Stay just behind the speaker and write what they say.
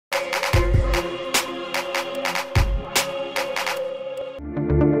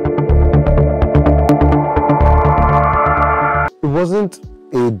wasn't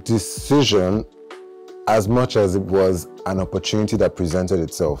a decision as much as it was an opportunity that presented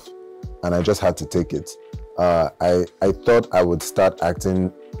itself, and I just had to take it. I thought I would start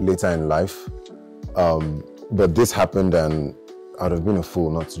acting later in life, but this happened and I would have been a fool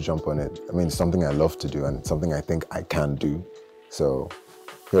not to jump on it. I mean, it's something I love to do and it's something I think I can do. So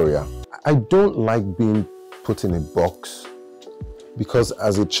here we are. I don't like being put in a box because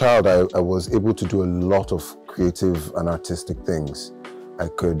as a child, I was able to do a lot of creative and artistic things. I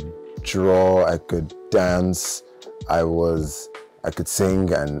could draw, I could dance, I could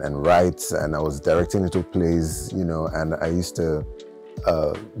sing and write, and I was directing little plays, you know, and I used to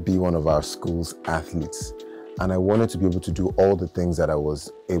be one of our school's athletes. And I wanted to be able to do all the things that I was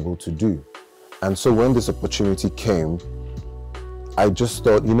able to do. And so when this opportunity came, I just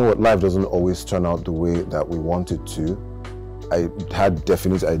thought, you know what, life doesn't always turn out the way that we want it to. I had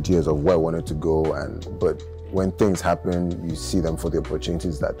definite ideas of where I wanted to go, but when things happen, you see them for the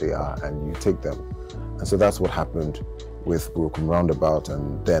opportunities that they are and you take them. And so that's what happened with Broken Roundabout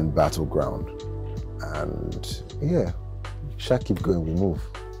and then Battleground. And yeah, shall keep going, we move.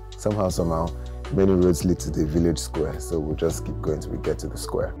 Somehow, many roads lead to the village square, so we'll just keep going till we get to the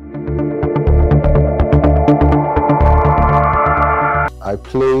square. I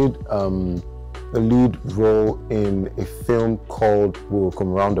played the lead role in a film called Broken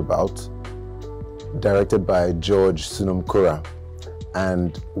Roundabout, directed by George Sunumkura,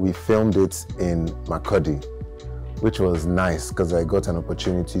 and we filmed it in Makurdi, which was nice because I got an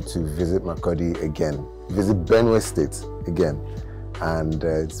opportunity to visit Makurdi again, visit Benue State again. And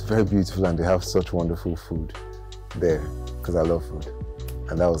it's very beautiful and they have such wonderful food there because I love food,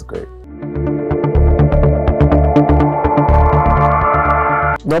 and that was great.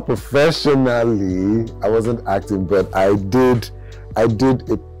 Not professionally, I wasn't acting, but I did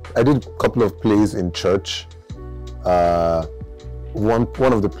a couple of plays in church.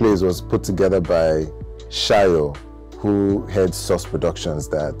 One of the plays was put together by Shayo, who heads Source Productions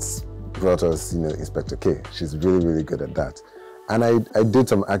that brought us, you know, Inspector K. She's really, really good at that. And I did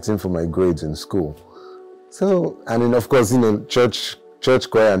some acting for my grades in school. So, and then of course, you know, church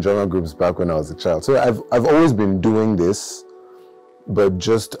choir and drama groups back when I was a child. So I've always been doing this, but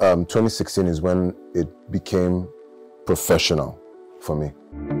just 2016 is when it became professional for me.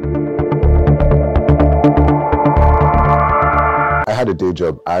 I had a day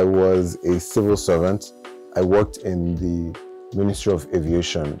job. I was a civil servant. I worked in the Ministry of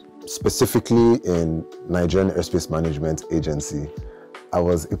Aviation, specifically in Nigerian Airspace Management Agency. I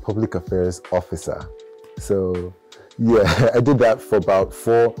was a public affairs officer. So yeah, I did that for about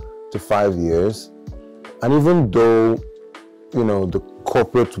 4 to 5 years. And even though, you know, the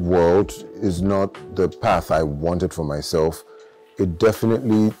corporate world is not the path I wanted for myself, it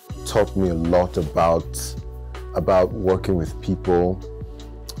definitely taught me a lot about working with people,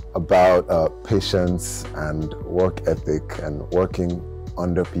 about patience and work ethic and working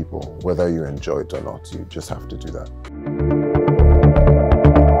under people. Whether you enjoy it or not, you just have to do that.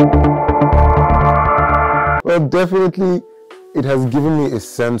 Well, definitely it has given me a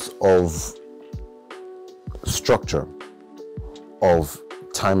sense of structure, of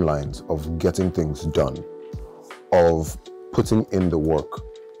timelines, of getting things done, of putting in the work.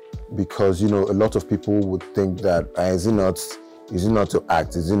 Because, you know, a lot of people would think that is it not to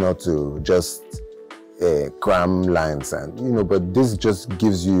act, is it not to just cram lines, and you know, but this just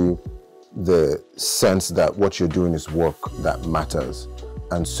gives you the sense that what you're doing is work that matters.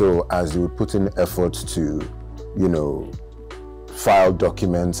 And so as you would put in effort to, you know, file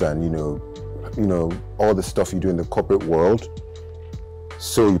documents and you know all the stuff you do in the corporate world,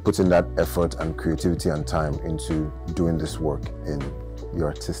 so you put in that effort and creativity and time into doing this work in your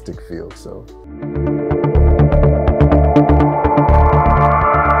artistic field. So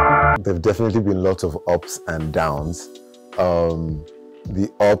there've definitely been lots of ups and downs. The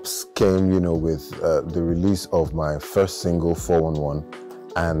ups came, you know, with the release of my first single, 411,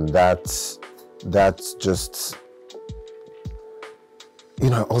 and that's just, you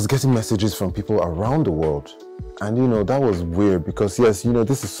know, I was getting messages from people around the world, and you know, that was weird because yes, you know,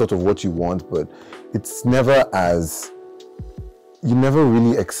 this is sort of what you want, but it's never as, you never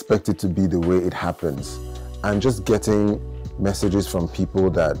really expect it to be the way it happens. And just getting messages from people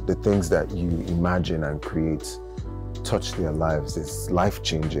that the things that you imagine and create touch their lives is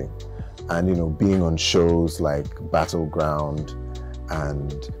life-changing. And you know, being on shows like Battleground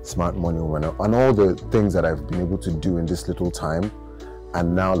and Smart Money Woman and all the things that I've been able to do in this little time,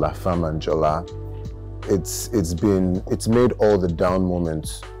 and now La Femme Anjola, it's made all the down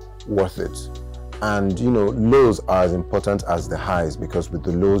moments worth it. And you know, lows are as important as the highs, because with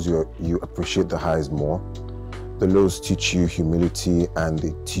the lows you appreciate the highs more. The lows teach you humility and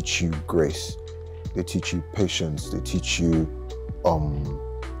they teach you grace. They teach you patience. They teach you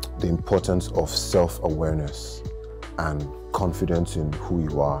the importance of self-awareness and confidence in who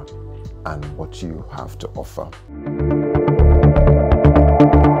you are and what you have to offer.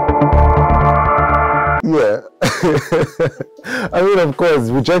 Yeah. I mean, of course,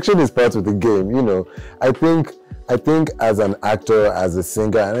 rejection is part of the game, you know. I think as an actor, as a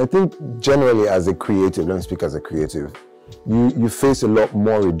singer, and I think generally as a creative, let me speak as a creative, you face a lot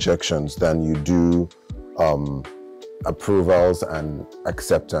more rejections than you do approvals and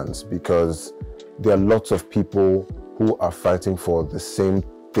acceptance, because there are lots of people who are fighting for the same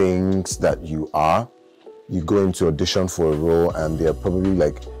things that you are. You go into audition for a role and there are probably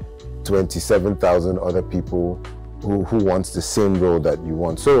like 27,000 other people who wants the same role that you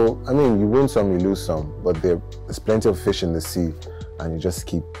want. So, I mean, you win some, you lose some, but there's plenty of fish in the sea and you just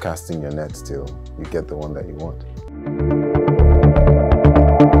keep casting your net till you get the one that you want.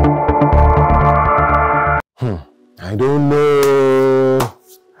 I don't know.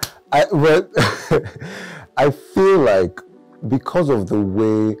 I feel like because of the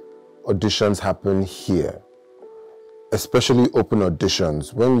way auditions happen here, especially open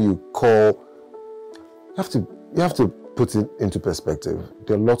auditions, when you call, you have to put it into perspective.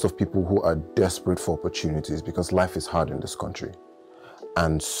 There are lots of people who are desperate for opportunities because life is hard in this country.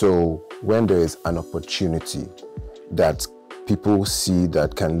 And so when there is an opportunity that people see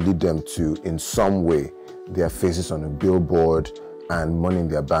that can lead them to, in some way, their faces on a billboard and money in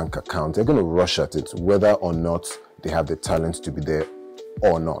their bank account, they're going to rush at it, whether or not they have the talent to be there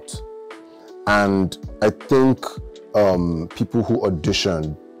or not. And I think people who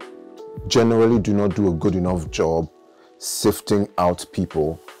audition generally do not do a good enough job sifting out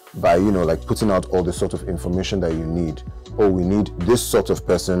people by, you know, like putting out all the sort of information that you need. Oh, we need this sort of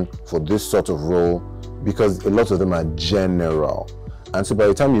person for this sort of role, because a lot of them are general. And so by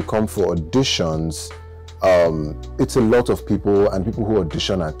the time you come for auditions, it's a lot of people, and people who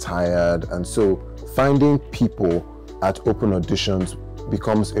audition are tired. And so finding people at open auditions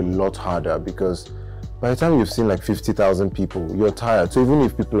becomes a lot harder, because by the time you've seen like 50,000 people, you're tired. So even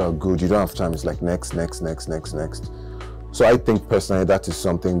if people are good, you don't have time. It's like next. So I think personally that is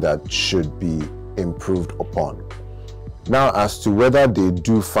something that should be improved upon. Now, as to whether they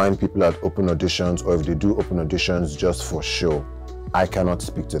do find people at open auditions or if they do open auditions just for show, I cannot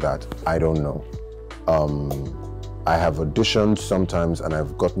speak to that. I don't know. I have auditioned sometimes and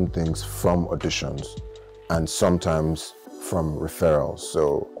I've gotten things from auditions and sometimes from referrals.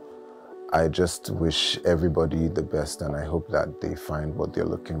 So I just wish everybody the best, and I hope that they find what they're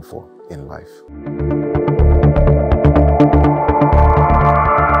looking for in life.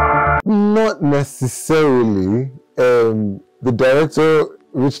 Not necessarily. The director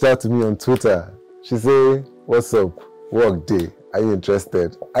reached out to me on Twitter. She said, "What's up? Work day. Are you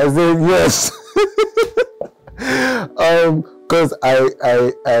interested?" I said, "Yes." Because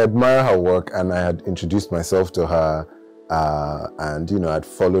I admire her work and I had introduced myself to her. And you know, I'd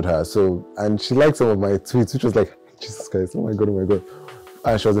followed her, so, and she liked some of my tweets, which was like, Jesus Christ, oh my god.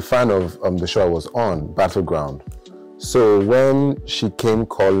 And she was a fan of the show I was on, Battleground. So when she came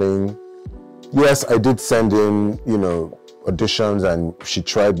calling, yes, I did send in, you know, auditions, and she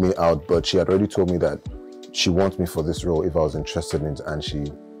tried me out, but she had already told me that she wants me for this role if I was interested in it, and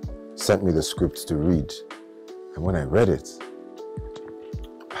she sent me the script to read. And when I read it,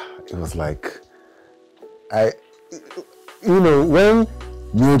 it was like, you know, when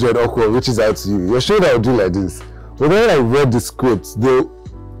Mildred Okwo reaches out to you, you're sure that I'll do like this. But when I read the script, the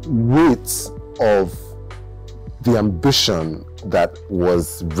weight of the ambition that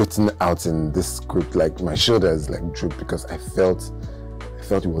was written out in this script, like my shoulders like drooped, because I felt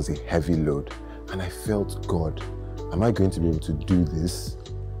it was a heavy load. And I felt, God, am I going to be able to do this?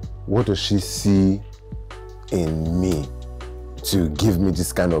 What does she see in me to give me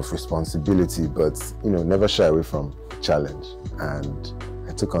this kind of responsibility? But, you know, never shy away from challenge, and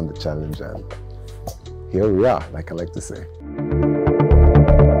I took on the challenge, and here we are, like I like to say.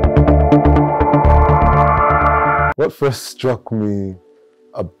 What first struck me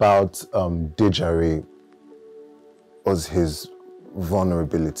about Dejare was his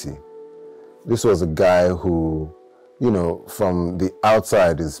vulnerability. This was a guy who, you know, from the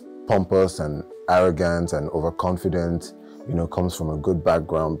outside is pompous and arrogant and overconfident, you know, comes from a good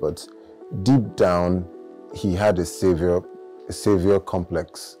background, but deep down he had a savior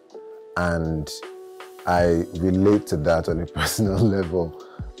complex, and I relate to that on a personal level,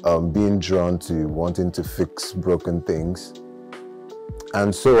 being drawn to wanting to fix broken things.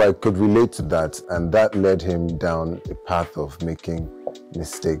 And so I could relate to that, and that led him down a path of making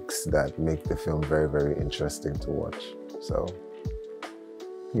mistakes that make the film very, very interesting to watch. So,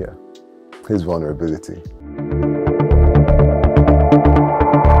 yeah, his vulnerability.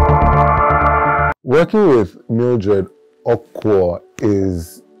 Working with Mildred Okwor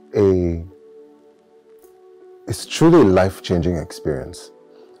is it's truly a life-changing experience.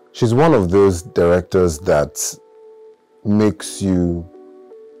 She's one of those directors that makes you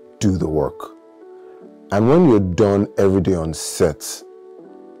do the work. And when you're done every day on set,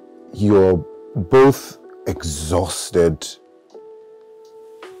 you're both exhausted,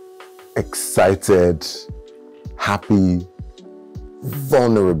 excited, happy,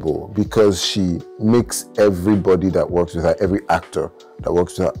 vulnerable, because she makes everybody that works with her, every actor that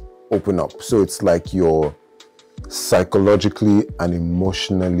works with her, open up. So it's like you're psychologically and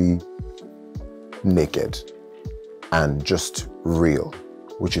emotionally naked and just real,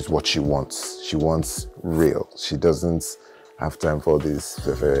 which is what she wants. She wants real. She doesn't have time for these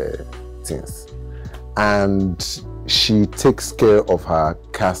things. And she takes care of her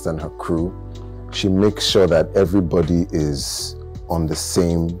cast and her crew. She makes sure that everybody is on the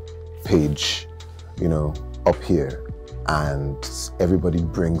same page, you know, up here, and everybody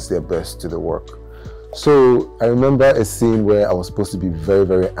brings their best to the work. So I remember a scene where I was supposed to be very,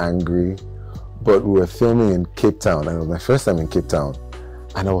 very angry, but we were filming in Cape Town, and it was my first time in Cape Town,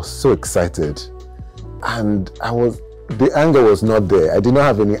 and I was so excited. And the anger was not there. I did not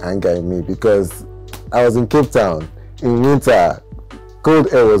have any anger in me because I was in Cape Town in winter.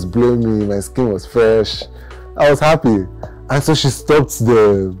 Cold air was blowing me, my skin was fresh. I was happy. And so she stopped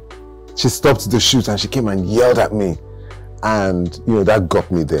the shoot and she came and yelled at me. And, you know, that got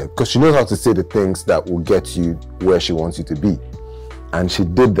me there because she knows how to say the things that will get you where she wants you to be. And she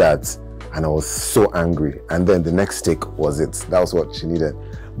did that, and I was so angry. And then the next take was it. That was what she needed.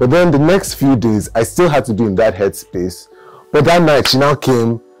 But then the next few days, I still had to be in that headspace. But that night, she now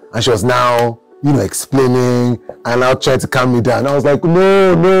came and she was now, you know, explaining and now trying to calm me down. I was like,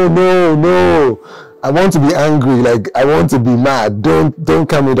 no, no, no, no. I want to be angry. Like, I want to be mad. Don't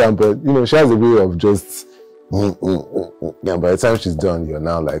calm me down. But, you know, she has a way of just, yeah, by the time she's done, you're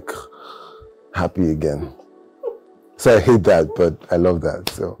now like happy again. So I hate that, but I love that.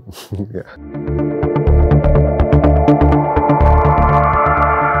 So, yeah.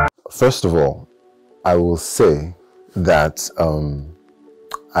 First of all, I will say that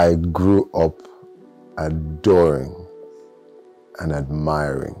I grew up adoring and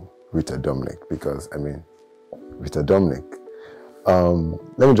admiring Rita Dominic because, I mean, Rita Dominic.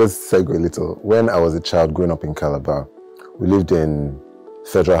 Let me just segue a little. When I was a child growing up in Calabar, we lived in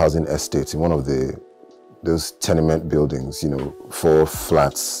Federal Housing Estates in one of those tenement buildings, you know, 4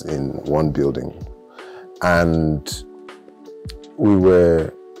 flats in one building. And we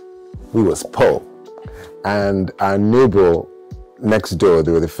was poor. And our neighbor next door,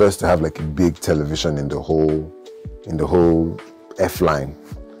 they were the first to have like a big television in the whole F line.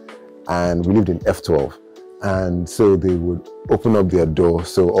 And we lived in F12. And so they would open up their door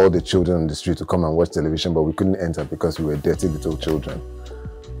so all the children on the street would come and watch television, but we couldn't enter because we were dirty little children.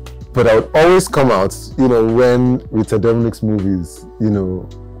 But I would always come out, you know, when Rita Dominic's movies, you know,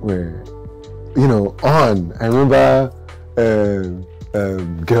 were, you know, on. I remember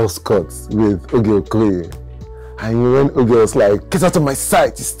Girl Scouts with Oge Okoye. And when Oge was like, "Get out of my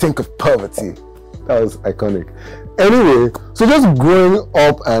sight, you stink of poverty." That was iconic. Anyway, so just growing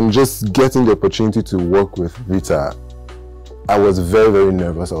up and just getting the opportunity to work with Rita, I was very, very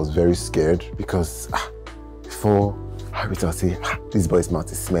nervous. I was very scared because before Rita would say, "This boy's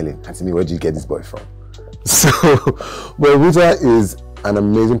mouth is smelling." And to me, where did you get this boy from? So, well, Rita is an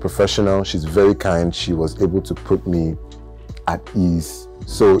amazing professional. She's very kind. She was able to put me at ease.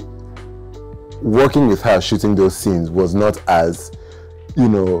 So working with her, shooting those scenes was not as, you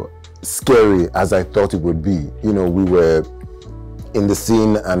know, scary as I thought it would be. You know, we were in the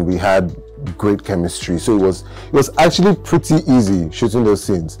scene and we had great chemistry. So it was actually pretty easy shooting those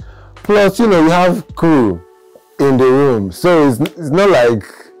scenes. Plus, you know, we have crew in the room. So it's not like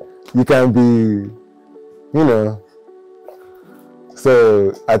you can be, you know.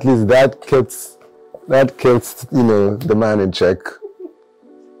 So at least that kept, you know, the man in check.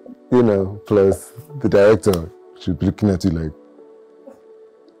 You know, plus the director should be looking at you like,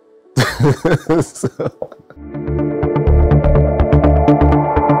 so.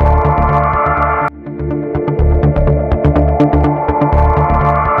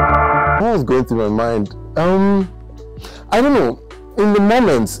 What was going through my mind? I don't know. In the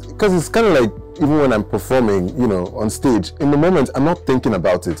moments, because it's kind of like even when I'm performing, you know, on stage, in the moment, I'm not thinking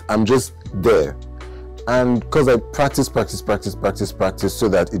about it. I'm just there. And because I practice so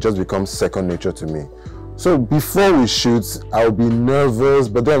that it just becomes second nature to me. So before we shoot, I'll be nervous,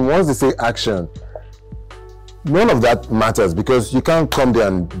 but then once they say action, none of that matters because you can't come there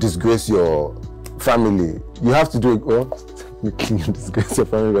and disgrace your family. You have to do it. Well, you can't disgrace your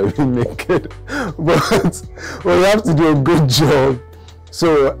family by being naked, but well, you have to do a good job.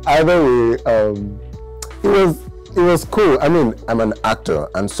 So either way, it was cool. I mean, I'm an actor,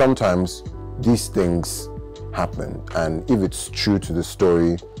 and sometimes these things happen, and if it's true to the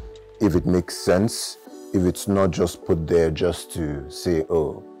story, if it makes sense, if it's not just put there just to say,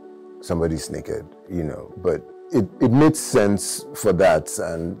 oh, somebody's naked, you know, but it made sense for that,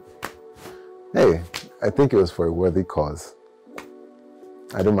 and hey, I think it was for a worthy cause.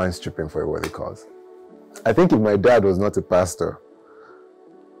 I don't mind stripping for a worthy cause. I think if my dad was not a pastor,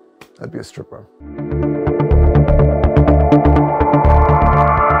 I'd be a stripper.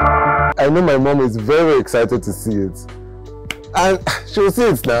 I know my mom is very excited to see it. And she'll see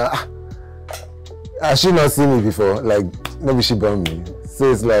it now. Has she not seen me before? Like, maybe she born me.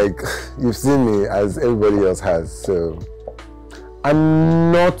 So it's like, you've seen me as everybody else has. So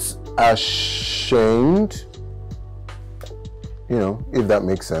I'm not ashamed, you know, if that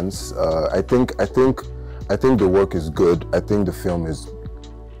makes sense. I think the work is good. I think the film is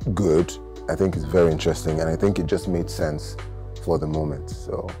good. I think it's very interesting, and I think it just made sense for the moment.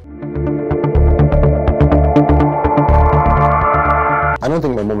 So I don't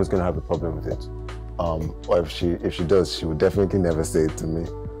think my mom is going to have a problem with it. Or if she does, she would definitely never say it to me,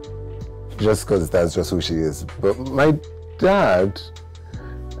 just because that's just who she is. But my dad,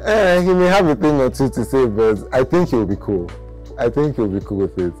 he may have a thing or two to say, but I think he'll be cool. I think he'll be cool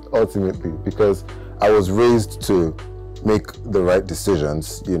with it ultimately, because I was raised to make the right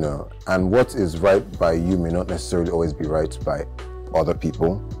decisions, you know, and what is right by you may not necessarily always be right by other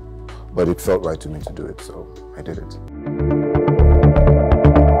people, but it felt right to me to do it, so I did it.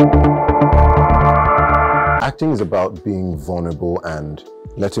 Acting is about being vulnerable and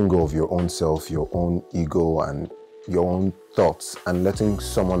letting go of your own self, your own ego and your own thoughts, and letting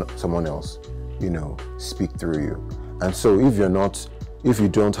someone else, you know, speak through you. And so if you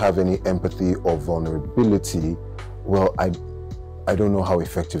don't have any empathy or vulnerability, well, I don't know how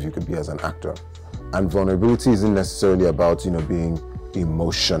effective you could be as an actor. And vulnerability isn't necessarily about, you know, being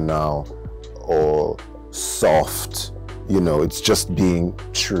emotional or soft, you know, it's just being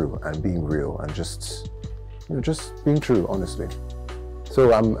true and being real and just, you know, just being true, honestly.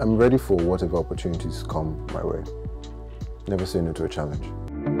 So I'm ready for whatever opportunities come my way. Never say no to a challenge.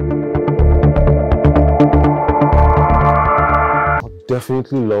 I'd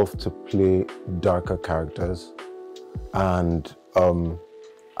definitely love to play darker characters, and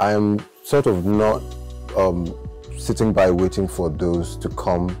I'm sort of not sitting by waiting for those to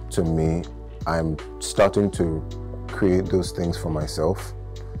come to me. I'm starting to create those things for myself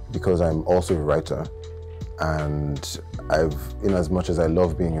because I'm also a writer, and in as much as I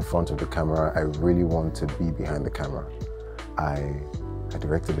love being in front of the camera, I really want to be behind the camera. I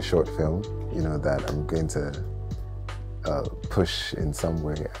directed a short film, you know, that I'm going to push in some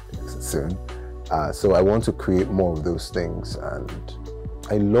way soon. So I want to create more of those things, and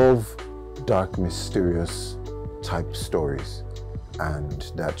I love dark, mysterious type stories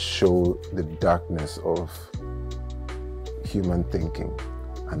and that show the darkness of human thinking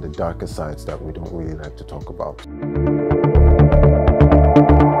and the darker sides that we don't really like to talk about.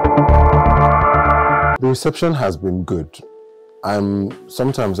 The reception has been good.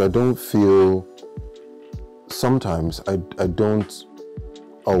 Sometimes I don't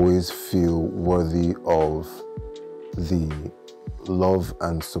always feel worthy of the love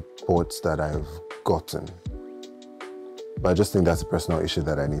and support that I've gotten. But I just think that's a personal issue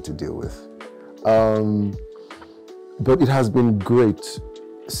that I need to deal with. But it has been great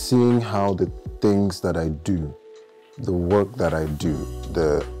seeing how the things that I do, the work that I do,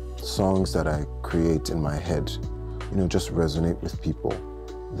 the songs that I create in my head, you know, just resonate with people.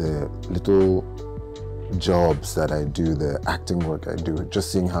 The little jobs that I do, the acting work I do,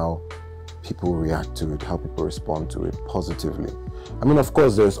 just seeing how people react to it, how people respond to it positively. I mean, of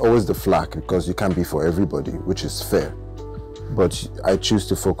course, there's always the flack because you can't be for everybody, which is fair. But I choose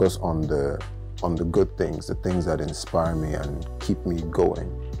to focus on the good things, the things that inspire me and keep me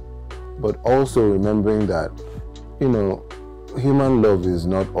going. But also remembering that, you know, human love is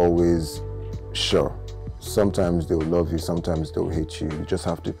not always sure. Sometimes they'll love you, sometimes they'll hate you. You just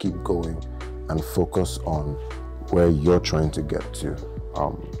have to keep going and focus on where you're trying to get to.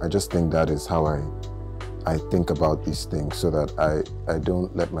 I just think that is how I think about these things, so that I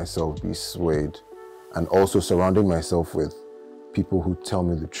don't let myself be swayed, and also surrounding myself with people who tell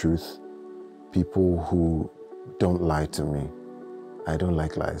me the truth, people who don't lie to me. I don't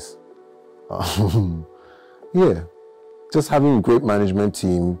like lies. yeah, just having a great management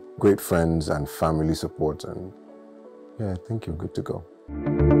team, great friends and family support, and yeah, I think you're good to go.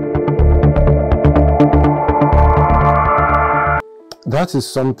 That is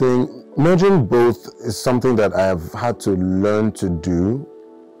something, merging both is something that I have had to learn to do,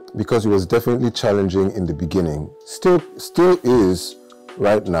 because it was definitely challenging in the beginning. Still is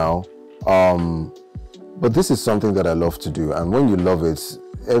right now. But this is something that I love to do. And when you love it,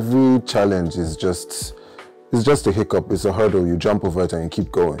 every challenge is just a hiccup, it's a hurdle. You jump over it and you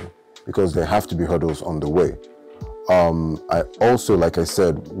keep going, because there have to be hurdles on the way. I also, like I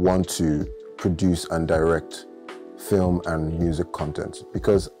said, want to produce and direct film and music content,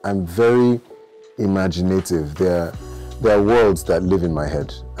 because I'm very imaginative. There are worlds that live in my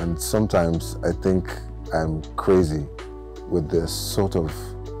head, and sometimes I think I'm crazy with the sort of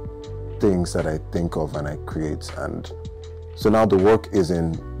things that I think of and I create. And so now the work is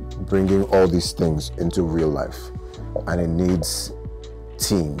in bringing all these things into real life, and it needs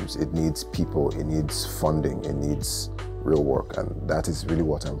teams, it needs people, it needs funding, it needs real work, and that is really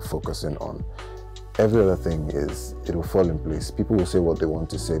what I'm focusing on. Every other thing is, it will fall in place. People will say what they want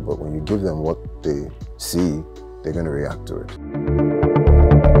to say, but when you give them what they see, they're going to react to it.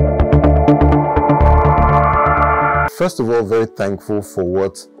 First of all, very thankful for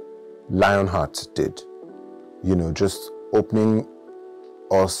what Lionheart did. You know, just opening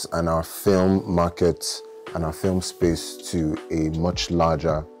us and our film market and our film space to a much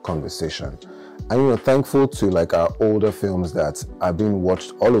larger conversation. And, you know, thankful to like our older films that are being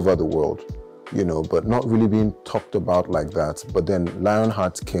watched all over the world, you know, but not really being talked about like that. But then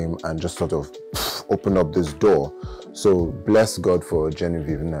Lionheart came and just sort of opened up this door. So bless God for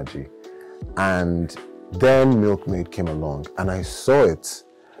Genevieve Naji. And then Milkmaid came along and I saw it.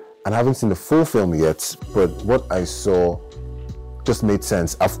 And I haven't seen the full film yet, but what I saw just made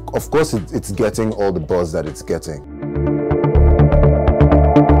sense. Of course, it's getting all the buzz that it's getting.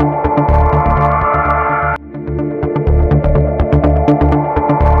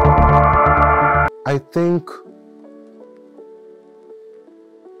 I think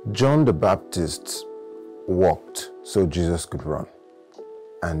John the Baptist walked so Jesus could run,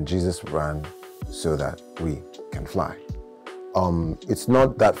 and Jesus ran so that we can fly. It's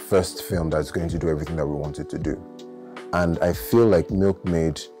not that first film that's going to do everything that we want it to do. And I feel like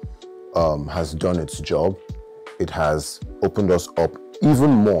Milkmaid has done its job. It has opened us up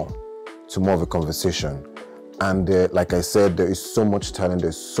even more to more of a conversation. And like I said, there is so much talent,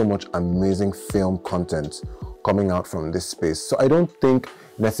 there's so much amazing film content coming out from this space. So I don't think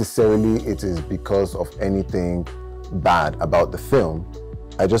necessarily it is because of anything bad about the film.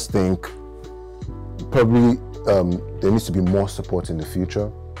 I just think probably there needs to be more support in the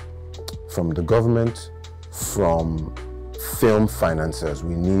future from the government, from film financiers.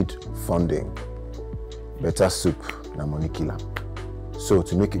 We need funding. Better soup, na money killer. So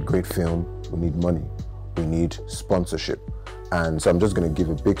to make a great film, we need money. We need sponsorship. And so I'm just going to give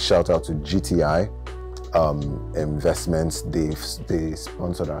a big shout out to GTI Investments. They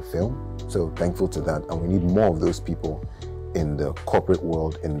sponsored our film. So thankful to that. And we need more of those people in the corporate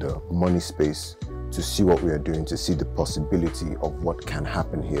world, in the money space, to see what we are doing, to see the possibility of what can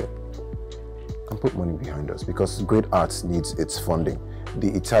happen here, and put money behind us, because great art needs its funding. The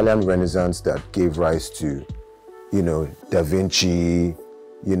Italian Renaissance that gave rise to, you know, Da Vinci,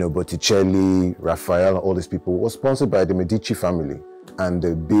 you know, Botticelli, Raphael, all these people, was sponsored by the Medici family and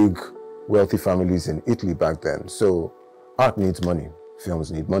the big wealthy families in Italy back then. So art needs money,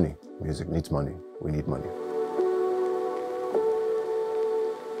 films need money, music needs money, we need money.